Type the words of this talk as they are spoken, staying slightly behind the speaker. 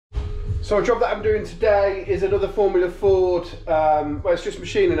So a job that I'm doing today is another Formula Ford, well, it's just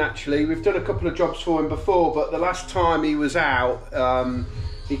machining actually. We've done a couple of jobs for him before, but the last time he was out,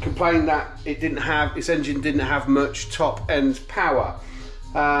 he complained that its engine didn't have much top end power.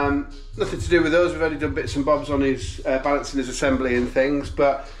 Nothing to do with us, we've only done bits and bobs on his balancing his assembly and things,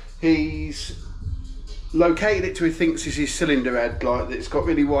 but he's located it to he thinks is his cylinder head, like it's got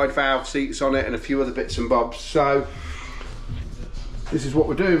really wide valve seats on it and a few other bits and bobs. So this is what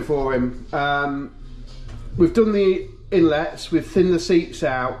we're doing for him. We've done the inlets, we've thinned the seats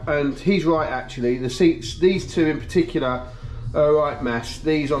out, and he's right actually, the seats, these two in particular, are a right mess.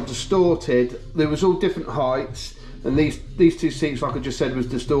 These are distorted. There was all different heights, and these two seats, like I just said, was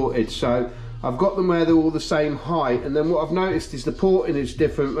distorted. So I've got them where they're all the same height, and then what I've noticed is the porting is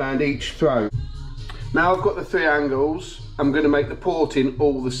different around each throat. Now I've got the three angles, I'm going to make the porting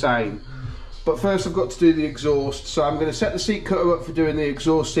all the same. But first I've got to do the exhaust, so I'm going to set the seat cutter up for doing the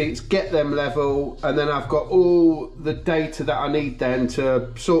exhaust seats, get them level, and then I've got all the data that I need then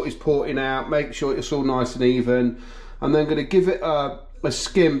to sort his porting out, make sure it's all nice and even. I'm then going to give it a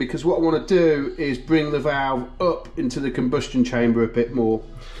skim, because what I want to do is bring the valve up into the combustion chamber a bit more.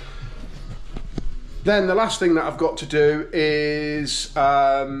 Then the last thing that I've got to do is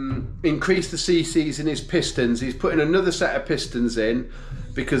increase the cc's in his pistons. He's putting another set of pistons in,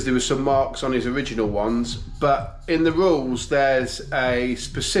 because there were some marks on his original ones, but in the rules there's a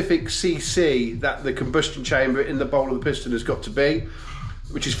specific cc that the combustion chamber in the bowl of the piston has got to be,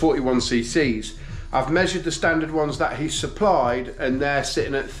 which is 41 cc's. I've measured the standard ones that he's supplied, and they're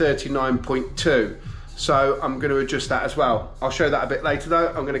sitting at 39.2, so I'm going to adjust that as well. I'll show that a bit later though.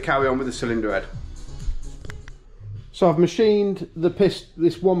 I'm going to carry on with the cylinder head. So I've machined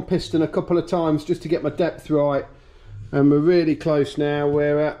this one piston a couple of times just to get my depth right, and we're really close now.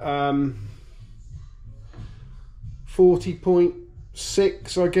 We're at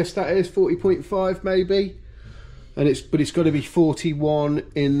 40.6, I guess that is 40.5 maybe, and but it's got to be 41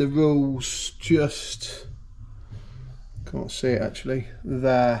 in the rules. Just can't see it actually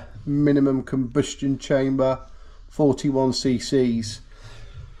there. Minimum combustion chamber 41 cc's.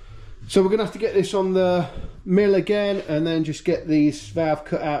 So we're going to have to get this on the mill again, and then just get these valve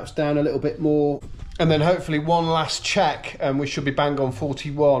cutouts down a little bit more, and then hopefully one last check and we should be bang on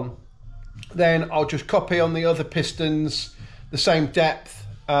 41. Then I'll just copy on the other pistons the same depth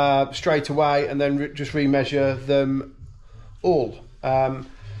straight away, and then just remeasure them all.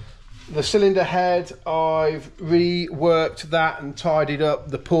 The cylinder head, I've reworked that and tidied up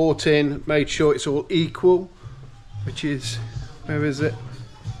the porting, made sure it's all equal, which is, where is it?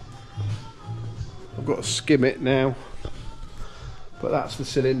 I've got to skim it now, but that's the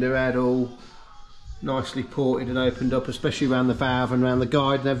cylinder head all nicely ported and opened up, especially around the valve and around the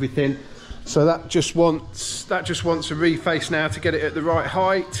guide and everything. So that just wants a reface now to get it at the right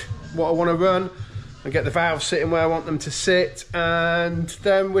height, what I want to run, and get the valves sitting where I want them to sit, and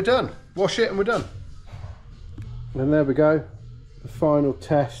then we're done. Wash it and we're done. And there we go, the final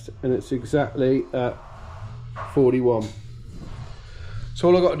test, and it's exactly at 41. So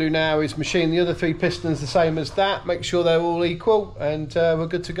all I've got to do now is machine the other three pistons the same as that, make sure they're all equal, and we're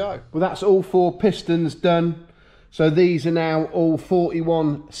good to go. Well, that's all four pistons done. So these are now all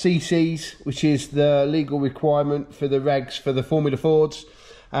 41 cc's, which is the legal requirement for the regs for the Formula Fords.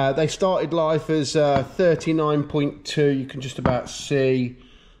 They started life as 39.2. You can just about see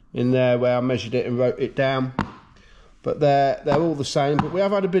in there where I measured it and wrote it down. But they're all the same. But we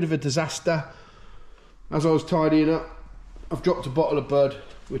have had a bit of a disaster. As I was tidying up, I've dropped a bottle of Bud,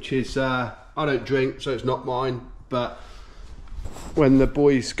 which is, I don't drink, so it's not mine, but when the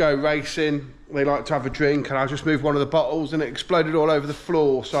boys go racing, they like to have a drink, and I just moved one of the bottles and it exploded all over the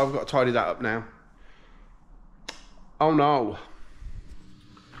floor, so I've got to tidy that up now. Oh no.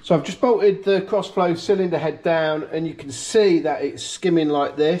 So I've just bolted the crossflow cylinder head down, and you can see that it's skimming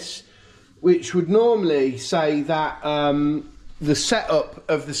like this, which would normally say that the setup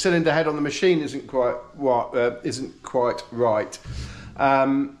of the cylinder head on the machine isn't quite right.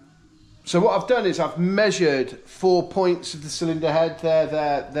 So what I've done is I've measured 4 points of the cylinder head,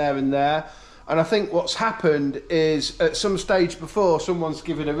 there and there, and I think what's happened is at some stage before someone's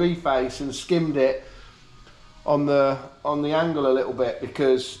given a reface and skimmed it on the angle a little bit,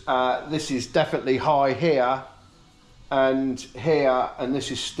 because this is definitely high here, and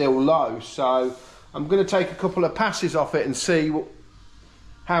this is still low. So I'm going to take a couple of passes off it and see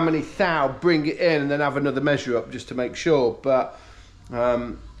how many thou, bring it in, and then have another measure up just to make sure. But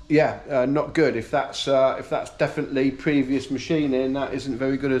yeah, not good. If that's definitely previous machining, that isn't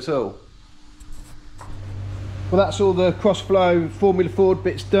very good at all. Well, that's all the crossflow Formula Ford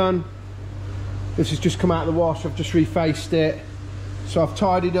bits done. This has just come out of the wash. I've just refaced it. So I've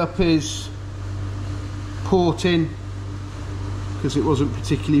tidied up his porting because it wasn't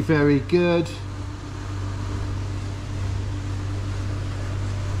particularly very good.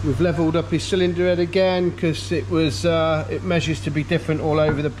 We've levelled up his cylinder head again because it was it measures to be different all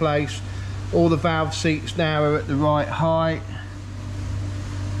over the place. All the valve seats now are at the right height.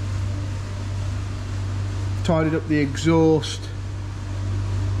 Tidied up the exhaust,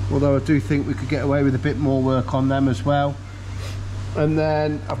 although I do think we could get away with a bit more work on them as well. And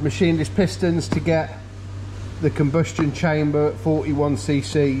then I've machined his pistons to get the combustion chamber at 41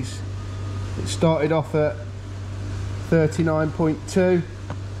 cc's. It started off at 39.2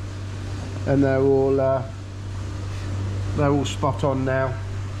 and they're all spot on now.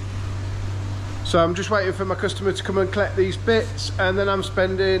 So I'm just waiting for my customer to come and collect these bits, and then I'm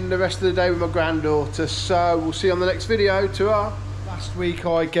spending the rest of the day with my granddaughter. So we'll see you on the next video. Ta-ra! Last week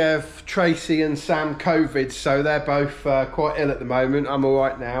I gave Tracy and Sam COVID, so they're both quite ill at the moment. I'm all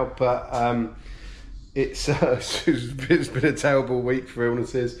right now, but it's been a terrible week for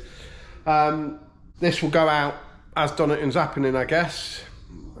illnesses. This will go out as Donington's happening, I guess,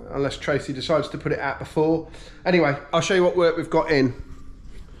 unless Tracy decides to put it out before. Anyway, I'll show you what work we've got in.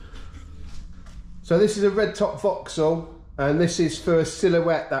 So this is a red top Vauxhall, and this is for a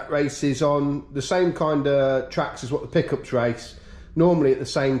silhouette that races on the same kind of tracks as what the pickups race, normally at the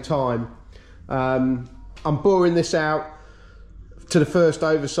same time. I'm boring this out to the first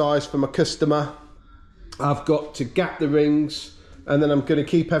oversize for my customer. I've got to gap the rings, and then I'm going to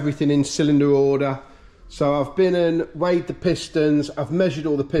keep everything in cylinder order. So I've been and weighed the pistons, I've measured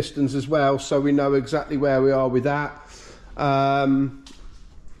all the pistons as well, so we know exactly where we are with that.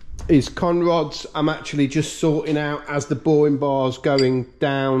 His con rods I'm actually just sorting out as the boring bar's going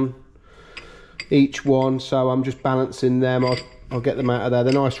down each one, so I'm just balancing them. I'll get them out of there.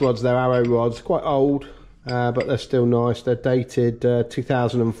 They're nice rods, they're arrow rods, quite old, but they're still nice. They're dated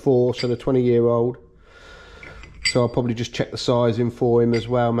 2004, so they're 20-year-old. So I'll probably just check the sizing for him as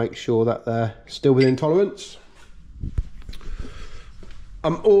well, make sure that they're still within tolerance.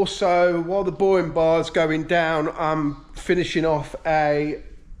 I'm also, while the boring bar's going down, I'm finishing off a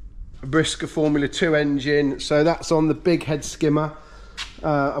Brisker Formula 2 engine, so that's on the big head skimmer.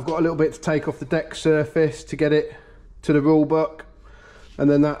 I've got a little bit to take off the deck surface to get it to the rule book, and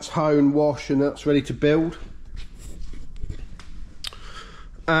then that's hone, wash, and that's ready to build.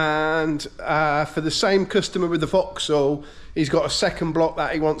 And for the same customer with the Vauxhall, he's got a second block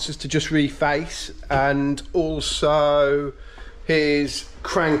that he wants us to just reface, and also his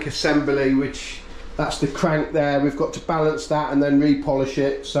crank assembly, which that's the crank there. We've got to balance that and then repolish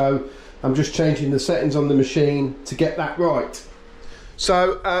it, so I'm just changing the settings on the machine to get that right.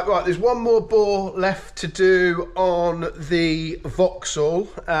 So right, there's one more bore left to do on the Vauxhall,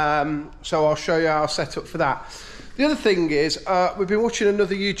 so I'll show you our setup for that. The other thing is, we've been watching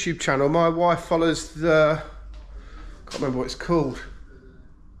another YouTube channel. My wife follows the, I can't remember what it's called,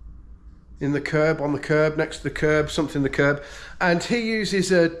 in the curb, on the curb, next to the curb, something the curb, and he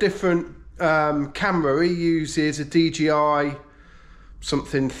uses a different camera. He uses a DJI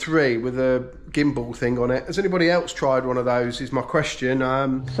something 3 with a gimbal thing on it. Has anybody else tried one of those, is my question.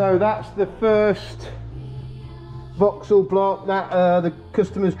 So that's the first Vauxhall block that the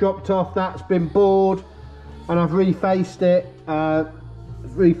customer's dropped off. That's been bored and I've refaced it.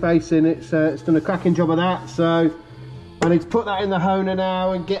 Refacing it's done a cracking job of that, so I need to put that in the honer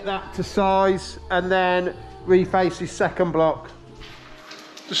now and get that to size, and then reface his second block.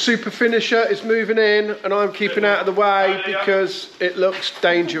 The super finisher is moving in and I'm keeping out of the way because it looks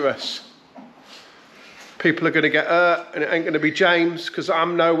dangerous. People are going to get hurt, and it ain't going to be James because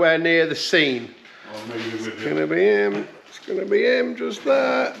I'm nowhere near the scene. It's going to be him. It's going to be him just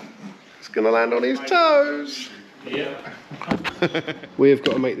there. It's going to land on his toes. Yeah. We have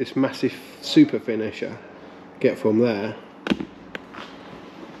got to make this massive super finisher get from there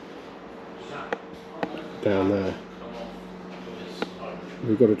down there.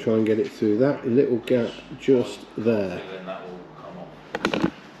 We've got to try and get it through that little gap just there.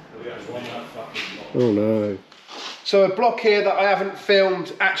 Oh no. So a block here that I haven't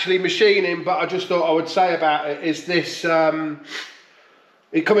filmed actually machining, but I just thought I would say about it, is this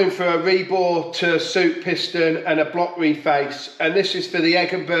it coming for a rebore to suit piston and a block reface, and this is for the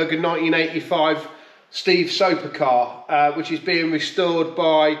Eggenberger 1985 Steve Sopers car, which is being restored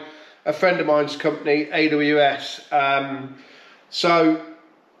by a friend of mine's company, AWS. So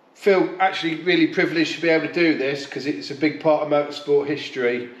feel actually really privileged to be able to do this because it's a big part of motorsport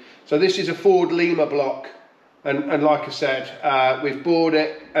history. So this is a Ford Lima block, and like I said, we've bored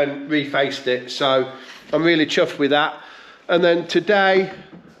it and refaced it, so I'm really chuffed with that. And then today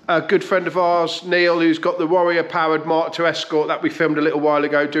a good friend of ours, Neil, who's got the Warrior powered Mark II Escort that we filmed a little while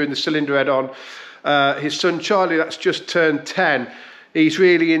ago doing the cylinder head on. His son Charlie, that's just turned 10. He's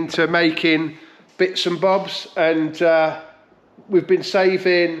really into making bits and bobs, and we've been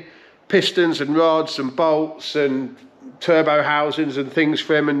saving pistons and rods and bolts and turbo housings and things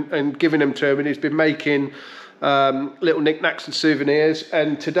for him, and giving them to him, and he's been making little knickknacks and souvenirs.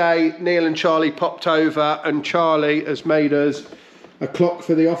 And today Neil and Charlie popped over, and Charlie has made us a clock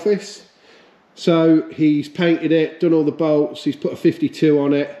for the office. So he's painted it, done all the bolts, he's put a 52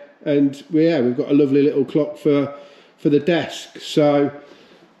 on it, and we've got a lovely little clock for the desk. So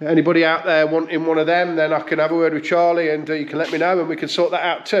anybody out there wanting one of them, then I can have a word with Charlie, and you can let me know and we can sort that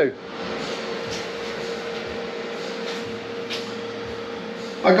out too.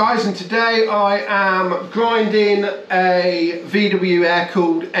 Hi guys, and today I am grinding a VW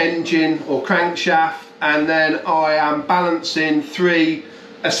air-cooled engine or crankshaft, and then I am balancing 3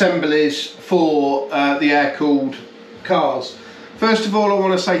 assemblies for the air-cooled cars. First of all, I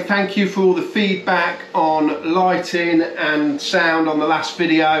want to say thank you for all the feedback on lighting and sound on the last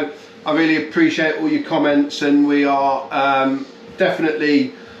video. I really appreciate all your comments, and we are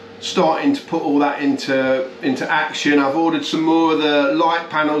definitely starting to put all that into action. I've ordered some more of the light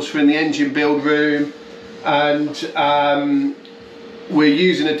panels for in the engine build room, and we're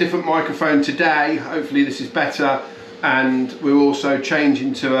using a different microphone today. Hopefully this is better, and we're also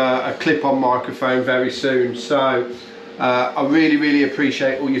changing to a clip-on microphone very soon. So I really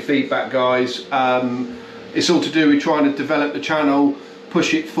appreciate all your feedback, guys. It's all to do with trying to develop the channel,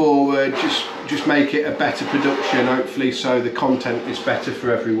 push it forward, just make it a better production, hopefully, so the content is better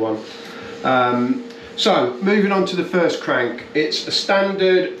for everyone. So moving on to the first crank. It's a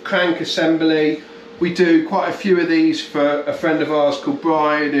standard crank assembly. We do quite a few of these for a friend of ours called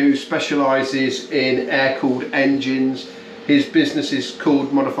Brian, who specialises in air-cooled engines. His business is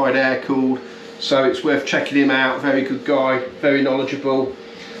called Modified Air Cooled, so it's worth checking him out. Very good guy, very knowledgeable.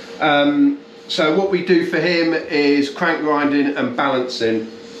 So what we do for him is crank grinding and balancing.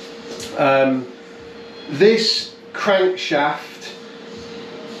 This crankshaft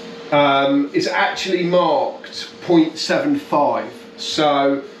is actually marked 0.75,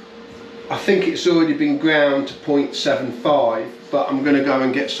 so I think it's already been ground to 0.75, but I'm going to go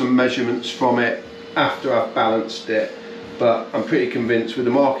and get some measurements from it after I've balanced it. But I'm pretty convinced with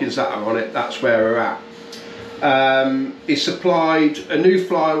the markings that are on it, that's where we're at. He's supplied a new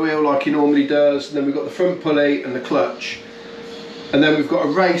flywheel like he normally does, and then we've got the front pulley and the clutch, and then we've got a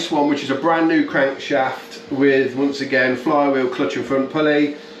race one, which is a brand new crankshaft with, once again, flywheel, clutch and front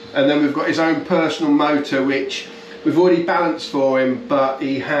pulley. And then we've got his own personal motor, which we've already balanced for him, but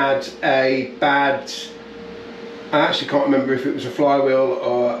he had a bad, I actually can't remember if it was a flywheel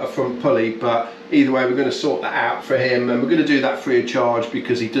or a front pulley, but either way we're going to sort that out for him, and we're going to do that free of charge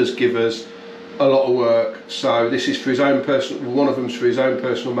because he does give us a lot of work. So this is for his own personal, one of them's for his own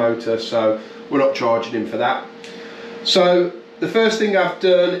personal motor, so we're not charging him for that. So the first thing I've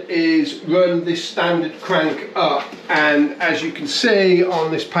done is run this standard crank up, and as you can see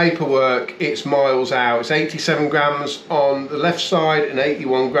on this paperwork, it's miles out. It's 87 grams on the left side and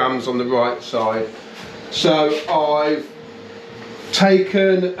 81 grams on the right side. So I've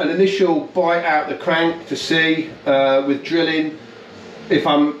taken an initial bite out the crank to see with drilling if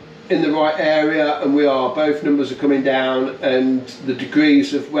I'm in the right area, and we are. Both numbers are coming down, and the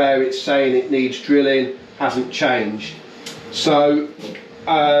degrees of where it's saying it needs drilling hasn't changed. So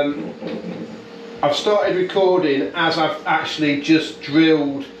I've started recording as I've actually just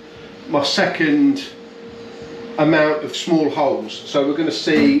drilled my second amount of small holes. So we're going to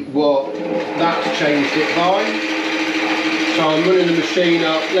see what that's changed it by. So I'm running the machine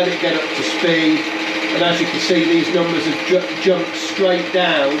up, let it get up to speed, and as you can see, these numbers have jumped straight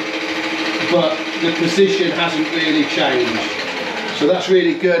down, but the position hasn't really changed. So that's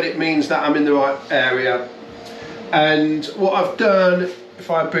really good. It means that I'm in the right area. And what I've done,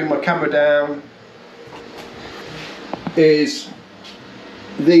 if I bring my camera down, is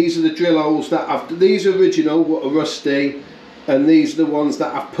these are the drill holes that these are original, what are rusty, and these are the ones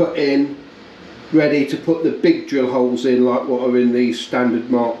that I've put in ready to put the big drill holes in, like what are in these standard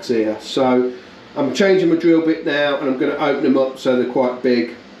marks here. So I'm changing my drill bit now, and I'm going to open them up so they're quite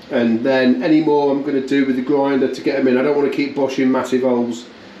big, and then any more I'm going to do with the grinder to get them in. I don't want to keep boshing massive holes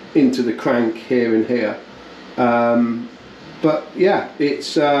into the crank here and here. But yeah,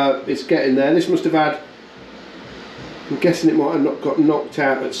 it's getting there. This must have had, I'm guessing it might have not got knocked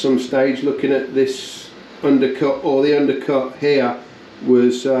out at some stage, looking at this undercut, or the undercut here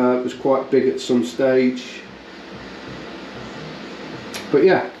was quite big at some stage. But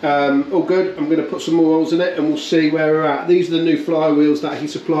yeah, all good. I'm going to put some more oils in it and we'll see where we're at. These are the new flywheels that he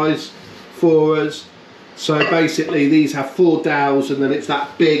supplies for us. So basically these have 4 dowels and then it's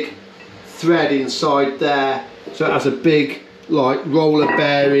that big thread inside there. So it has a big like roller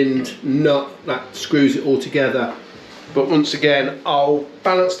bearing nut that screws it all together. But once again, I'll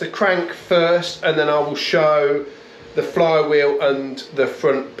balance the crank first and then I will show the flywheel and the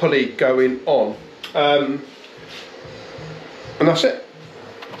front pulley going on. And that's it.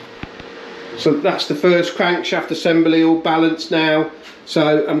 So that's the first crankshaft assembly all balanced now.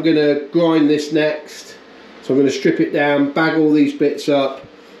 So I'm going to grind this next. So I'm going to strip it down, bag all these bits up,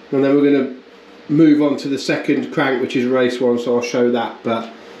 and then we're going to move on to the second crank, which is a race one, so I'll show that.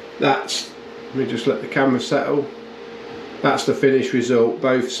 But that's, let me just let the camera settle. That's the finished result.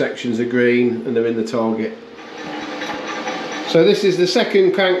 Both sections are green and they're in the target. So this is the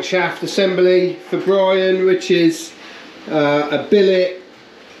second crankshaft assembly for Brian, which is a billet,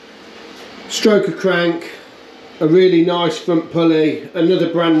 stroker crank, a really nice front pulley,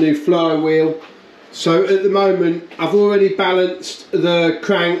 another brand new flywheel. So at the moment I've already balanced the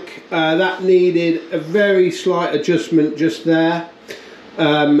crank, that needed a very slight adjustment just there,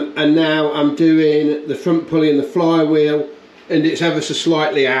 and now I'm doing the front pulley and the flywheel, and it's ever so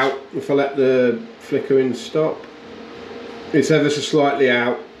slightly out. If I let the flickering stop, it's ever so slightly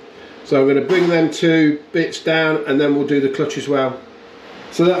out. So I'm going to bring them 2 bits down and then we'll do the clutch as well.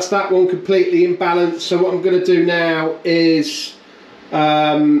 So that's that one completely in balance. So what I'm going to do now is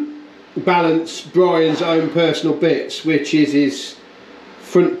balance Brian's own personal bits, which is his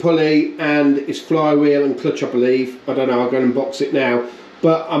front pulley and his flywheel and clutch, I believe. I don't know, I'll go and box it now.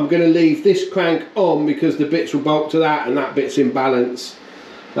 But I'm going to leave this crank on because the bits will bolt to that and that bit's in balance.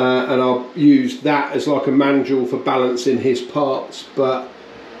 And I'll use that as like a manual for balancing his parts. But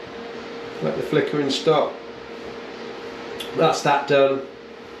let the flickering stop. That's that done.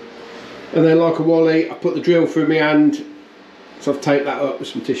 And then like a wally, I put the drill through my hand, so I've taped that up with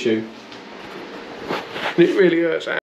some tissue. And it really hurts out.